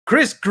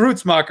Chris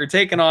Gruetzemacher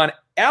taking on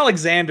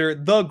Alexander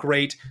the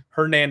Great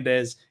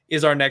Hernandez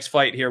is our next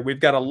fight here. We've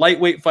got a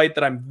lightweight fight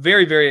that I'm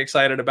very, very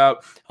excited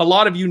about. A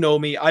lot of you know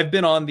me. I've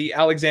been on the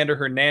Alexander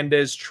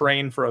Hernandez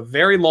train for a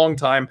very long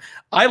time.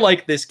 I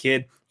like this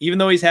kid. Even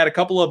though he's had a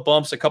couple of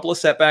bumps, a couple of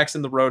setbacks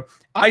in the road,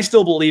 I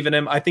still believe in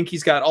him. I think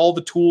he's got all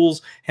the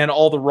tools and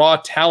all the raw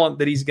talent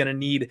that he's going to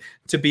need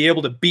to be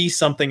able to be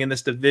something in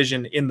this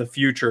division in the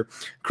future.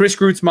 Chris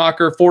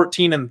Gruetzemacher,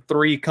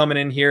 14-3 coming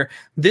in here.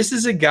 This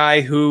is a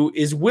guy who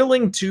is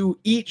willing to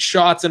eat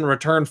shots and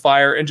return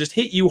fire and just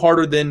hit you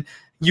harder than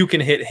you can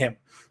hit him.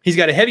 He's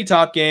got a heavy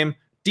top game,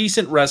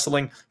 decent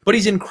wrestling, but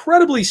he's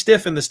incredibly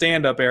stiff in the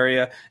stand-up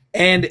area,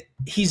 and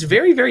he's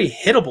very, very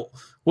hittable,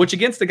 which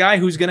against the guy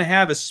who's going to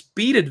have a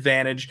speed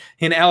advantage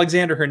in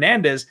Alexander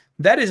Hernandez,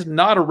 that is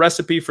not a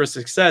recipe for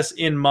success,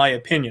 in my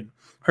opinion.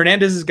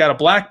 Hernandez has got a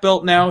black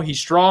belt now. He's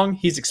strong.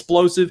 He's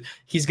explosive.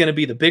 He's going to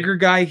be the bigger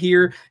guy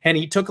here, and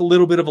he took a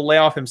little bit of a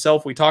layoff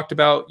himself. We talked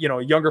about,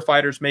 younger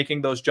fighters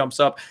making those jumps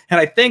up, and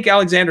I think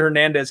Alexander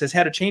Hernandez has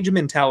had a change of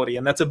mentality,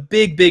 and that's a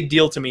big, big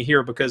deal to me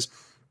here because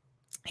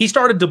he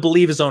started to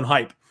believe his own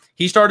hype.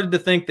 He started to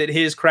think that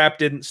his crap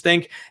didn't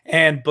stink,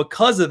 and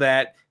because of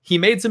that, he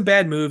made some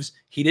bad moves.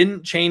 He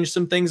didn't change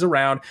some things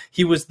around.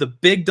 He was the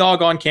big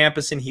dog on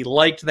campus, and he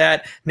liked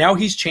that. Now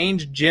he's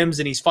changed gyms,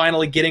 and he's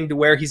finally getting to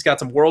where he's got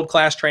some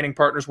world-class training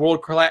partners,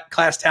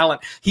 world-class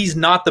talent. He's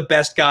not the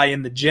best guy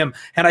in the gym,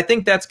 and I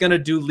think that's going to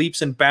do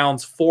leaps and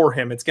bounds for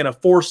him. It's going to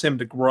force him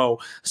to grow.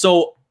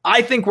 So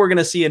I think we're going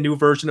to see a new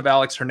version of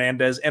Alex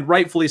Hernandez, and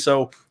rightfully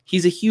so.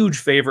 He's a huge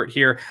favorite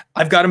here.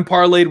 I've got him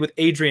parlayed with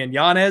Adrian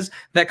Yanez.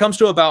 That comes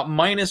to about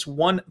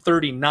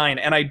 -139,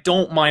 and I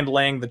don't mind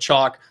laying the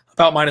chalk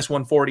about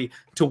 -140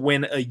 to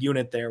win a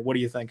unit there. What do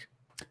you think?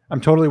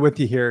 I'm totally with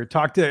you here.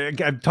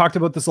 I've talked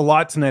about this a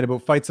lot tonight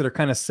about fights that are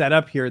kind of set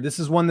up here. This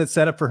is one that's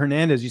set up for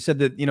Hernandez. You said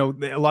that,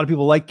 a lot of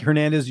people like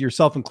Hernandez,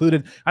 yourself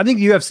included. I think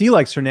the UFC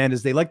likes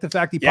Hernandez. They like the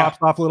fact he pops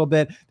off a little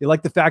bit. They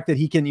like the fact that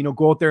he can,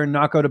 go out there and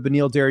knock out a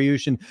Beneil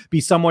Dariush and be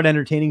somewhat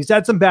entertaining. He's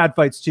had some bad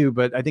fights too,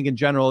 but I think in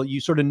general,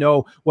 you sort of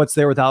know what's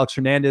there with Alex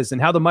Hernandez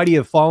and how the mighty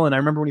have fallen. I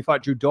remember when he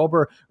fought Drew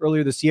Dober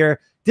earlier this year.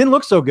 Didn't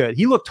look so good.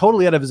 He looked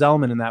totally out of his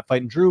element in that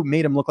fight, and Drew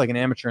made him look like an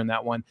amateur in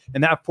that one,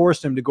 and that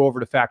forced him to go over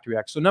to Factory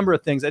X. So a number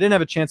of things. I didn't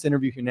have a chance to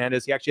interview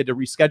Hernandez. He actually had to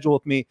reschedule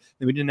with me,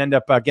 and we didn't end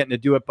up getting to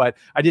do it, but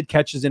I did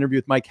catch his interview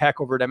with Mike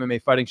Heck over at MMA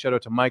Fighting. Shout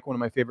out to Mike, one of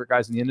my favorite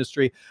guys in the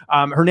industry.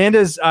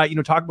 Hernandez,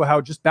 talked about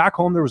how just back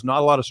home there was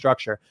not a lot of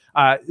structure.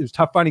 It was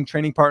tough finding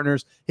training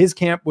partners. His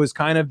camp was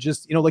kind of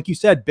just, like you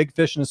said, big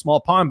fish in a small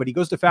pond, but he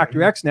goes to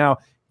Factory X now,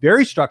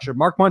 very structured.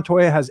 Mark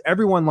Montoya has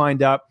everyone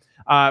lined up.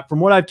 From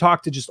what I've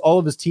talked to just all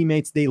of his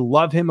teammates, they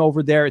love him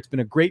over there. It's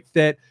been a great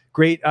fit,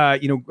 great,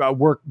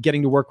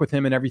 getting to work with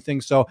him and everything.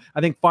 So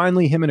I think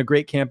finally him in a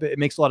great camp, it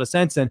makes a lot of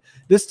sense. And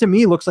this to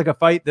me looks like a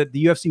fight that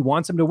the UFC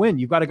wants him to win.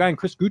 You've got a guy in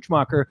Chris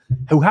Gruetzemacher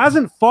who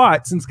hasn't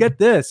fought since, get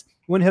this,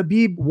 when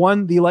Khabib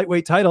won the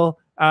lightweight title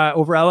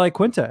over Ali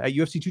Quinta at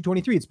UFC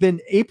 223. It's been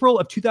April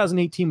of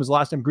 2018 was the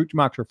last time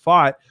Gruetzemacher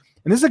fought.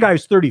 And this is a guy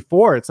who's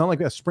 34. It's not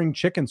like a spring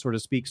chicken, so to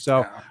speak.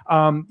 So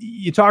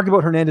you talked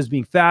about Hernandez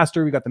being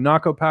faster. We got the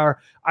knockout power.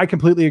 I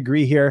completely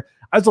agree here.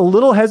 I was a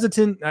little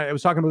hesitant. I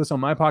was talking about this on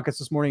my podcast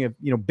this morning of,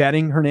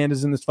 betting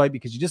Hernandez in this fight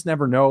because you just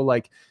never know.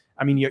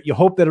 You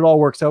hope that it all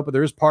works out, but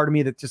there is part of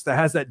me that just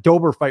has that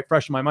Dober fight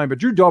fresh in my mind. But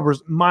Drew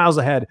Dober's miles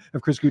ahead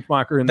of Chris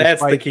Gruetzemacher in this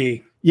fight. That's the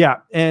key. Yeah.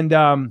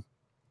 And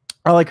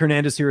I like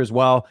Hernandez here as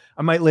well.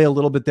 I might lay a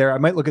little bit there. I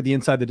might look at the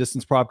inside the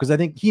distance prop because I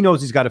think he knows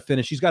he's got to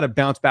finish. He's got to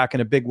bounce back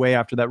in a big way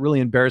after that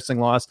really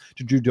embarrassing loss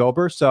to Drew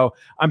Dober. So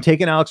I'm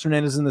taking Alex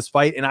Hernandez in this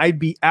fight, and I'd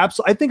be I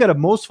think out of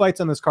most fights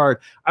on this card,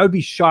 I would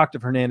be shocked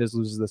if Hernandez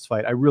loses this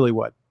fight. I really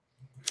would.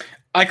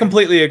 I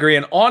completely agree.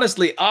 And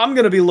honestly, I'm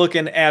going to be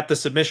looking at the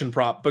submission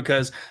prop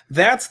because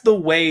that's the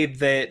way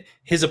that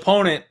his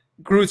opponent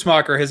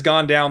Gruetzemacher has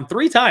gone down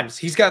 3 times.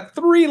 He's got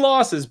 3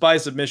 losses by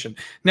submission.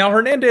 Now,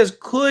 Hernandez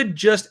could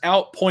just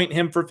outpoint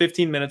him for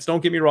 15 minutes.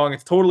 Don't get me wrong.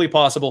 It's totally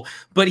possible.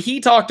 But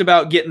he talked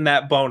about getting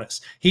that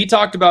bonus. He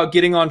talked about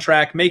getting on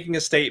track, making a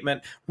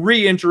statement,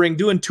 re-entering,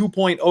 doing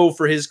 2.0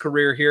 for his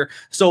career here.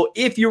 So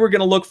if you were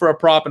going to look for a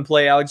prop and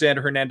play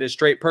Alexander Hernandez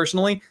straight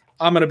personally,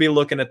 I'm going to be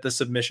looking at the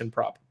submission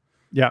prop.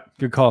 Yeah,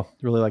 good call.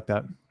 Really like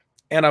that.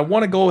 And I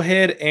want to go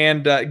ahead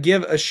and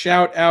give a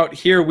shout out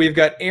here. We've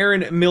got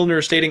Aaron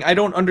Milner stating, I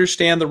don't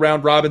understand the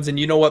round robins. And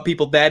you know what,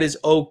 people? That is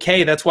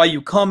okay. That's why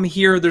you come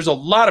here. There's a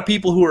lot of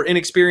people who are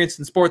inexperienced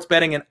in sports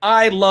betting, and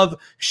I love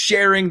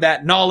sharing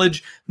that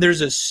knowledge.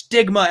 There's a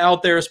stigma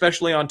out there,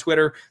 especially on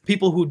Twitter,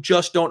 people who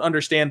just don't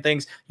understand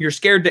things. You're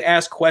scared to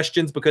ask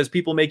questions because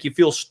people make you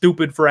feel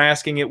stupid for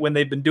asking it when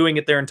they've been doing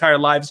it their entire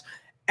lives.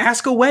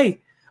 Ask away.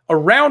 A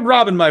round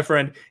robin, my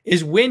friend,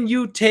 is when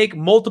you take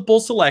multiple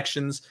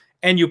selections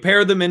and you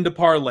pair them into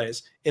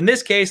parlays. In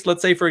this case,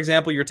 let's say, for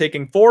example, you're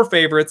taking 4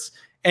 favorites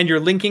and you're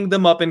linking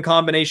them up in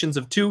combinations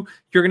of 2.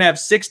 You're going to have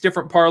 6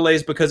 different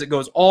parlays because it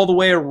goes all the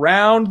way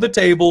around the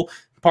table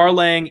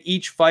parlaying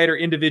each fighter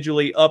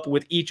individually up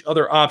with each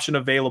other option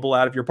available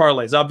out of your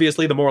parlays.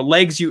 Obviously, the more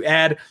legs you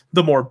add,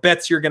 the more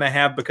bets you're going to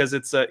have, because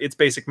it's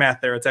basic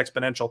math there. It's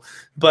exponential.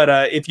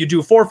 But if you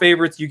do 4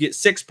 favorites, you get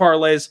 6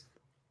 parlays.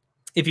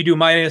 If you do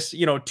minus,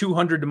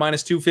 200 to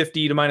minus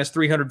 250 to minus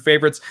 300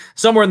 favorites,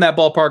 somewhere in that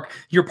ballpark,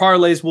 your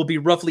parlays will be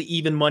roughly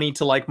even money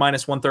to like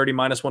minus 130,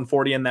 minus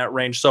 140 in that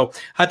range. So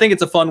I think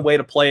it's a fun way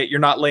to play it. You're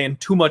not laying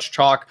too much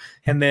chalk,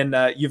 and then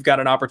you've got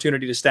an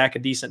opportunity to stack a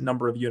decent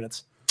number of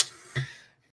units.